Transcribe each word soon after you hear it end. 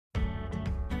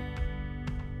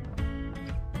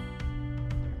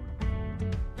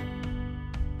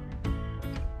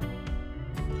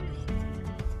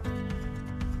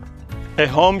A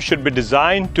home should be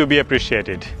designed to be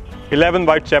appreciated. 11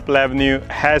 Whitechapel Avenue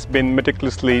has been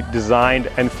meticulously designed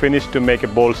and finished to make a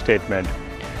bold statement.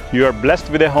 You are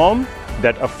blessed with a home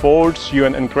that affords you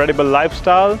an incredible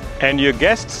lifestyle, and your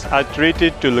guests are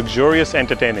treated to luxurious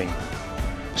entertaining.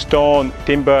 Stone,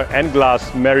 timber and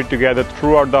glass married together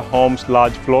throughout the home's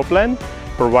large floor plan,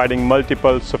 providing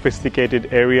multiple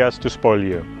sophisticated areas to spoil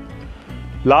you.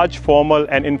 Large formal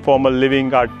and informal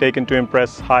living are taken to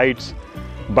impress heights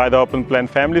by the open plan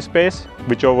family space,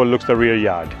 which overlooks the rear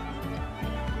yard.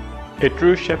 A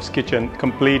true chef's kitchen,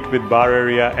 complete with bar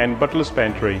area and butler's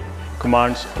pantry,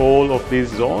 commands all of these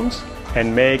zones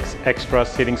and makes extra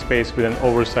seating space with an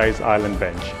oversized island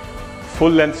bench.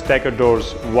 Full-length stacker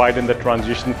doors widen the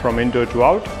transition from indoor to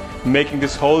out, making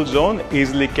this whole zone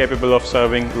easily capable of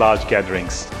serving large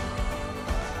gatherings.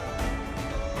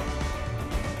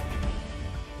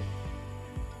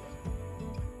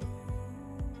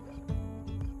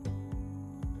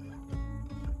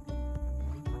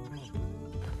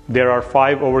 There are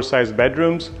 5 oversized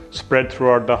bedrooms spread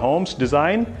throughout the home's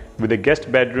design, with a guest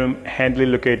bedroom handily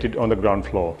located on the ground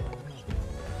floor.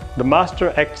 The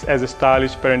master acts as a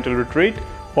stylish parental retreat,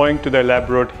 owing to the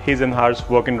elaborate his and hers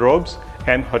walk-in robes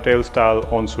and hotel-style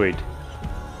ensuite.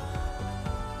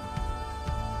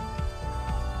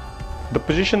 The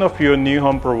position of your new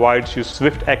home provides you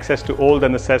swift access to all the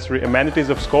necessary amenities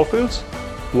of Schofields,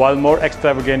 while more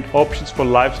extravagant options for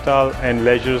lifestyle and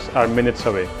leisure are minutes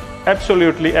away.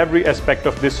 Absolutely every aspect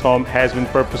of this home has been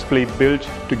purposefully built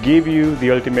to give you the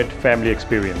ultimate family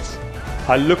experience.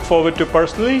 I look forward to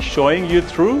personally showing you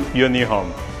through your new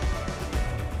home.